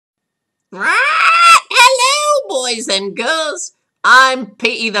Hello, boys and girls. I'm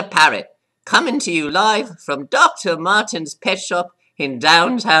Petey the Parrot, coming to you live from Dr. Martin's pet shop in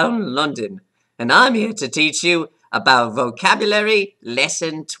downtown London. And I'm here to teach you about vocabulary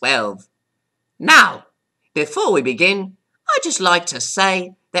lesson 12. Now, before we begin, I'd just like to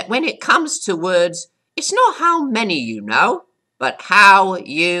say that when it comes to words, it's not how many you know, but how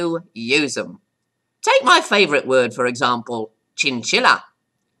you use them. Take my favourite word, for example, chinchilla.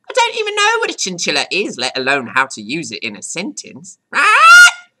 I don't even know what a chinchilla is, let alone how to use it in a sentence.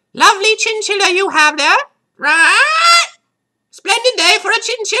 Right? Lovely chinchilla you have there. Right? Splendid day for a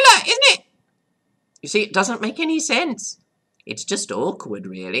chinchilla, isn't it? You see, it doesn't make any sense. It's just awkward,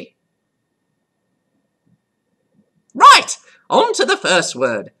 really. Right, on to the first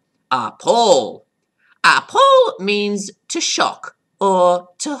word. Appall. Appall means to shock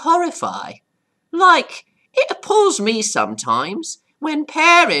or to horrify. Like, it appalls me sometimes when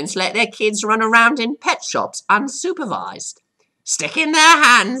parents let their kids run around in pet shops unsupervised, sticking their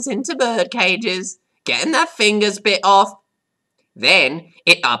hands into bird cages, getting their fingers bit off. Then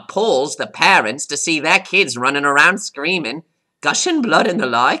it appalls the parents to see their kids running around screaming, gushing blood and the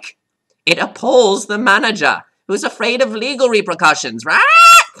like. It appalls the manager, who's afraid of legal repercussions. Right?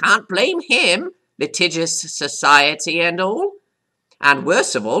 Can't blame him. Litigious society and all. And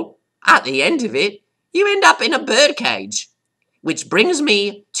worst of all, at the end of it, you end up in a birdcage. Which brings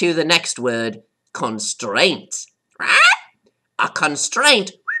me to the next word, constraint. A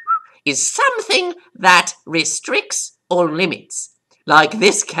constraint is something that restricts or limits. Like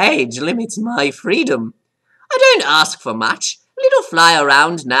this cage limits my freedom. I don't ask for much. A little fly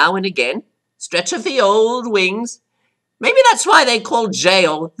around now and again. Stretch of the old wings. Maybe that's why they call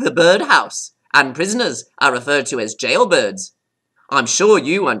jail the birdhouse, and prisoners are referred to as jailbirds. I'm sure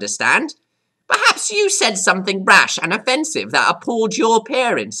you understand. Perhaps you said something brash and offensive that appalled your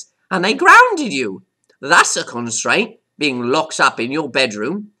parents, and they grounded you. That's a constraint, being locked up in your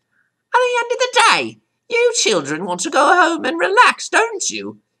bedroom. At the end of the day, you children want to go home and relax, don't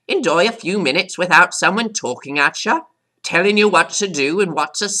you? Enjoy a few minutes without someone talking at you, telling you what to do and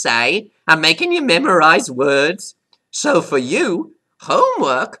what to say, and making you memorize words. So for you,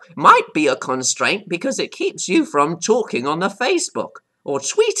 homework might be a constraint because it keeps you from talking on the Facebook or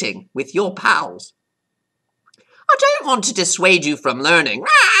tweeting with your pals. I don't want to dissuade you from learning.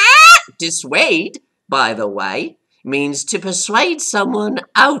 Dissuade, by the way, means to persuade someone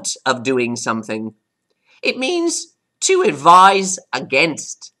out of doing something. It means to advise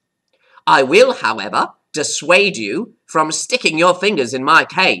against. I will, however, dissuade you from sticking your fingers in my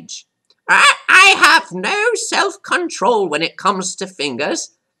cage. I have no self-control when it comes to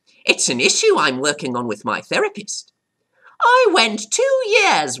fingers. It's an issue I'm working on with my therapist. I went 2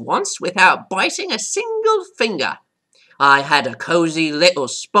 years once without biting a single finger. I had a cosy little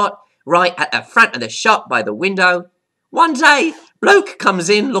spot right at the front of the shop by the window. One day, bloke comes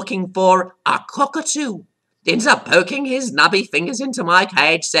in looking for a cockatoo. Ends up poking his nubby fingers into my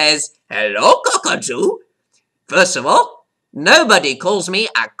cage, says, "Hello, cockatoo." First of all, nobody calls me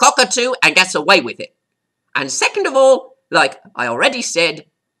a cockatoo and gets away with it. And second of all, like I already said,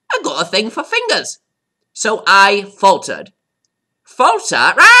 I got a thing for fingers. So I faltered.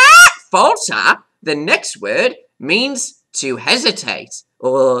 Falter, the next word means to hesitate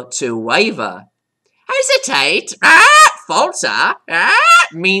or to waver. Hesitate, falter,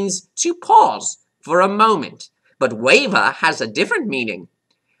 means to pause for a moment. But waver has a different meaning.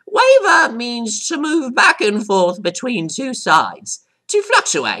 Waver means to move back and forth between two sides, to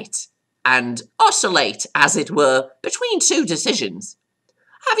fluctuate and oscillate, as it were, between two decisions.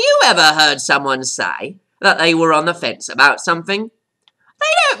 Have you ever heard someone say that they were on the fence about something? They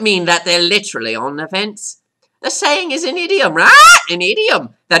don't mean that they're literally on the fence. The saying is an idiom, An idiom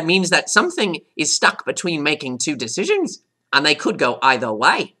that means that something is stuck between making two decisions, and they could go either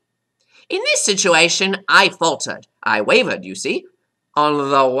way. In this situation, I faltered. I wavered, you see.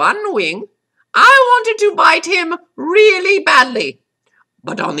 On the one wing, I wanted to bite him really badly.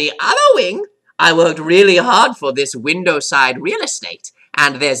 But on the other wing, I worked really hard for this window-side real estate,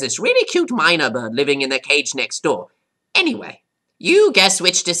 and there's this really cute myna bird living in the cage next door. Anyway, you guess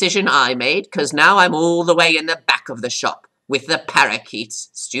which decision I made, because now I'm all the way in the back of the shop with the parakeets,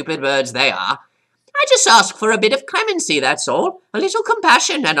 stupid birds they are. I just ask for a bit of clemency, that's all, a little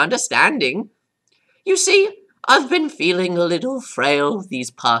compassion and understanding. You see, I've been feeling a little frail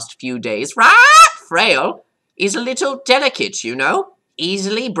these past few days. Frail is a little delicate, you know,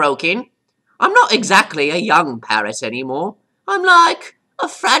 easily broken. I'm not exactly a young parrot anymore. I'm like a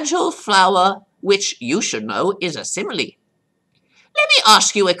fragile flower, which you should know is a simile. Let me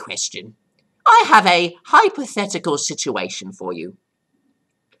ask you a question. I have a hypothetical situation for you.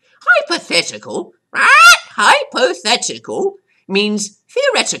 Hypothetical, right? Hypothetical means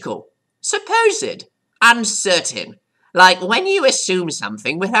theoretical, supposed, uncertain, like when you assume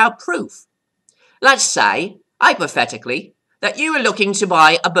something without proof. Let's say, hypothetically, that you are looking to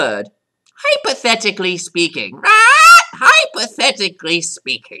buy a bird. Hypothetically speaking, right? Hypothetically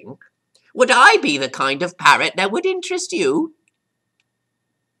speaking, would I be the kind of parrot that would interest you?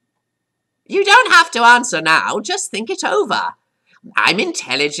 You don't have to answer now, just think it over. I'm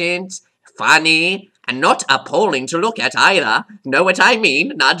intelligent, funny, and not appalling to look at either. Know what I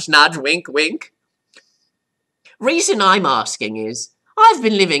mean? Nudge, nudge, wink, wink. Reason I'm asking is, I've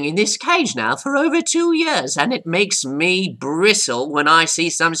been living in this cage now for over 2 years, and it makes me bristle when I see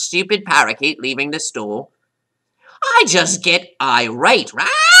some stupid parakeet leaving the store. I just get irate, right?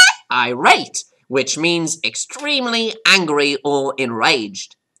 Irate, which means extremely angry or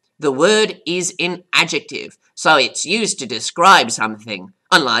enraged. The word is an adjective, so it's used to describe something,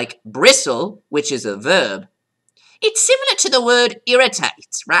 unlike bristle, which is a verb. It's similar to the word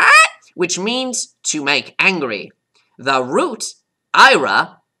irritate, right? Which means to make angry. The root,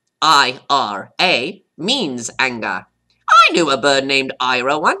 ira, I-R-A, means anger. I knew a bird named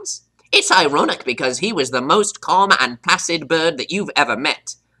Ira once. It's ironic because he was the most calm and placid bird that you've ever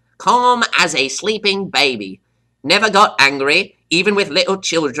met. Calm as a sleeping baby. Never got angry, even with little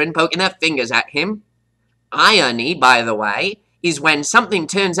children poking their fingers at him. Irony, by the way, is when something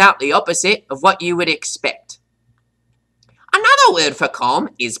turns out the opposite of what you would expect. Another word for calm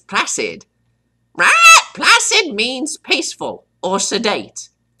is placid. Right? Placid means peaceful or sedate.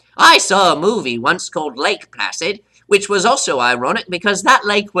 I saw a movie once called Lake Placid, which was also ironic because that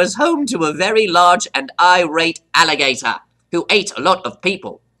lake was home to a very large and irate alligator who ate a lot of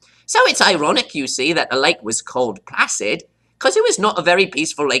people. So it's ironic, you see, that the lake was called Placid because it was not a very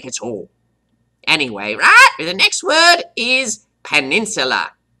peaceful lake at all. Anyway, right, the next word is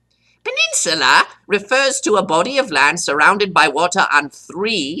peninsula. Peninsula refers to a body of land surrounded by water on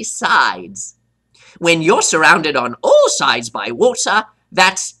 3 sides. When you're surrounded on all sides by water,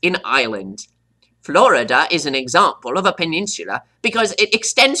 that's an island. Florida is an example of a peninsula because it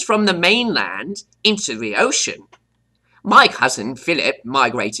extends from the mainland into the ocean. My cousin Philip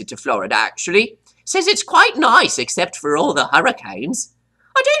migrated to Florida, actually. Says it's quite nice except for all the hurricanes.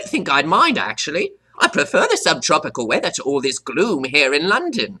 I don't think I'd mind, actually. I prefer the subtropical weather to all this gloom here in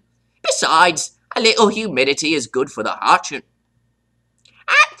London. Besides, a little humidity is good for the heart. I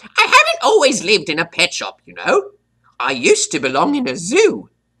haven't always lived in a pet shop, you know. I used to belong in a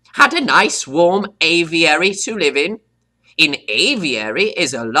zoo. Had a nice warm aviary to live in. An aviary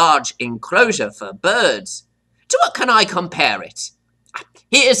is a large enclosure for birds. To what can I compare it?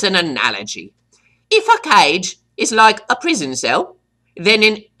 Here's an analogy. If a cage is like a prison cell, then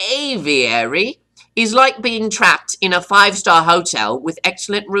an aviary is like being trapped in a 5-star hotel with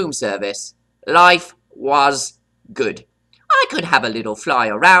excellent room service. Life was good. I could have a little fly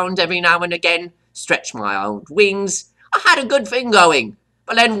around every now and again, stretch my old wings. I had a good thing going.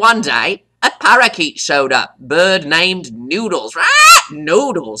 But then one day, a parakeet showed up, bird named Noodles.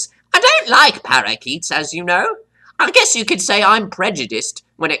 Noodles. I don't like parakeets, as you know. I guess you could say I'm prejudiced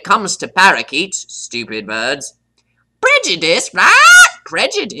when it comes to parakeets, stupid birds. Prejudice, right?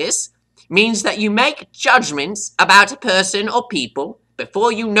 Prejudice means that you make judgments about a person or people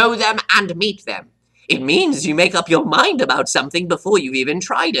before you know them and meet them. It means you make up your mind about something before you've even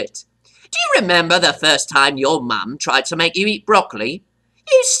tried it. Do you remember the first time your mum tried to make you eat broccoli?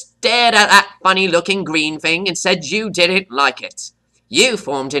 You stared at that funny-looking green thing and said you didn't like it. You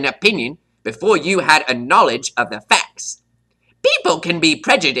formed an opinion before you had a knowledge of the facts. People can be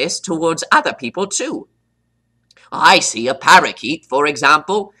prejudiced towards other people too. I see a parakeet, for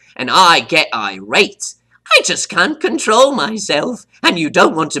example, and I get irate. I just can't control myself, and you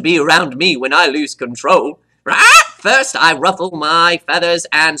don't want to be around me when I lose control. Right? First I ruffle my feathers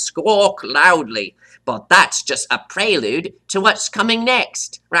and squawk loudly, but that's just a prelude to what's coming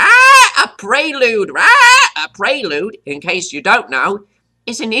next. Right? A prelude, right? A prelude, in case you don't know,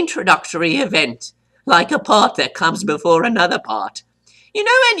 is an introductory event, like a part that comes before another part. You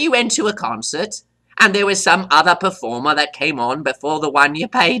know when you went to a concert, and there was some other performer that came on before the one you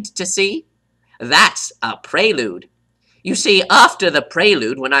paid to see? That's a prelude. You see, after the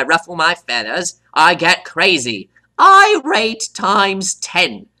prelude, when I ruffle my feathers, I get crazy. Irate times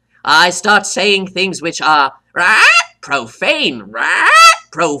 10. I start saying things which are profane,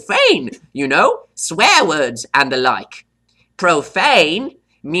 profane, you know, swear words and the like. Profane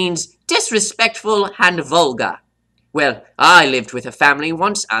means disrespectful and vulgar. Well, I lived with a family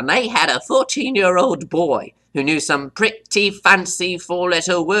once, and they had a 14-year-old boy who knew some pretty fancy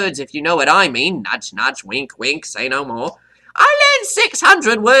 4-letter words, if you know what I mean. Nudge, nudge, wink, wink, say no more. I learned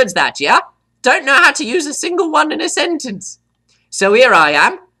 600 words that year. Don't know how to use a single one in a sentence. So here I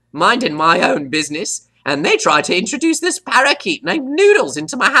am, minding my own business, and they try to introduce this parakeet named Noodles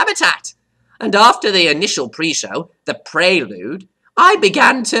into my habitat. And after the initial pre-show, the prelude, I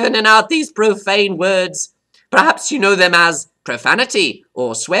began turning out these profane words. Perhaps you know them as profanity,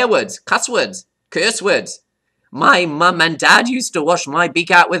 or swear words, cuss words, curse words. My mum and dad used to wash my beak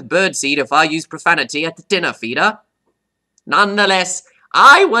out with birdseed if I used profanity at the dinner feeder. Nonetheless,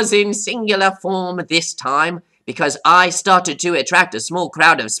 I was in singular form this time because I started to attract a small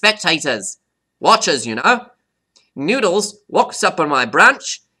crowd of spectators. Watchers, you know. Noodles walks up on my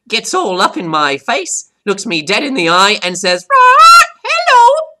branch, gets all up in my face, looks me dead in the eye and says,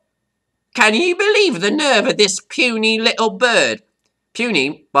 "Hello!" Can you believe the nerve of this puny little bird?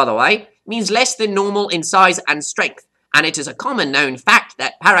 Puny, by the way, means less than normal in size and strength, and it is a common known fact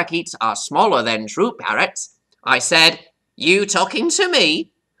that parakeets are smaller than true parrots. I said, "You talking to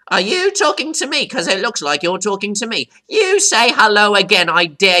me? Are you talking to me? Because it looks like you're talking to me. You say hello again, I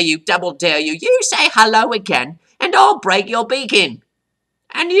dare you, double dare you. You say hello again, and I'll break your beak in."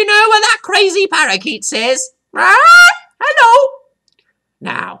 And you know what that crazy parakeet says? Hello.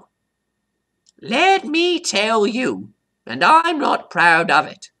 Now, let me tell you, and I'm not proud of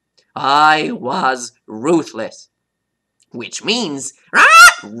it, I was ruthless. Which means,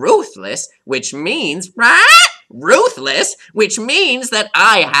 ruthless, which means, ruthless, which means that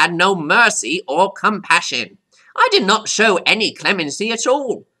I had no mercy or compassion. I did not show any clemency at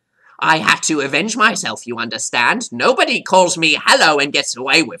all. I had to avenge myself, you understand. Nobody calls me hello and gets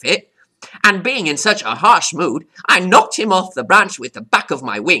away with it. And being in such a harsh mood, I knocked him off the branch with the back of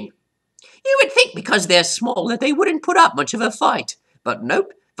my wing. You would think because they're small that they wouldn't put up much of a fight. But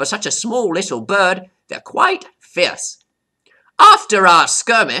nope, for such a small little bird, they're quite fierce. After our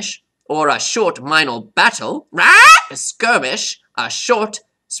skirmish, or a short minor battle, a skirmish, a short,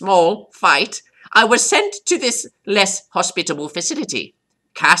 small fight, I was sent to this less hospitable facility.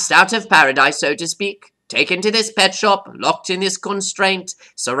 Cast out of paradise, so to speak, taken to this pet shop, locked in this constraint,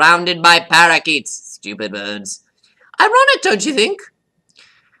 surrounded by parakeets, stupid birds. Ironic, don't you think?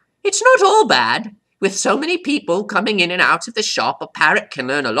 It's not all bad. With so many people coming in and out of the shop, a parrot can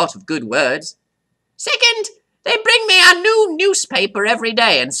learn a lot of good words. Second, they bring me a new newspaper every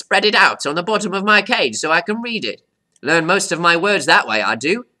day and spread it out on the bottom of my cage so I can read it. Learn most of my words that way, I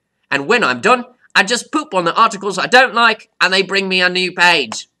do. And when I'm done, I just poop on the articles I don't like and they bring me a new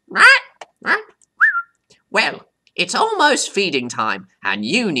page. Well, it's almost feeding time and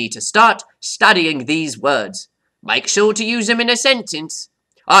you need to start studying these words. Make sure to use them in a sentence.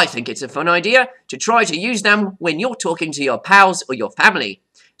 I think it's a fun idea to try to use them when you're talking to your pals or your family.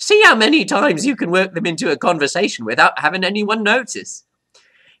 See how many times you can work them into a conversation without having anyone notice.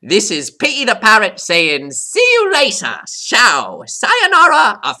 This is Petey the Parrot saying, see you later, ciao,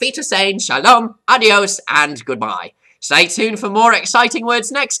 sayonara, auf Wiedersehen, shalom, adios, and goodbye. Stay tuned for more exciting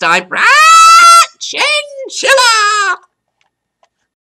words next time. Change!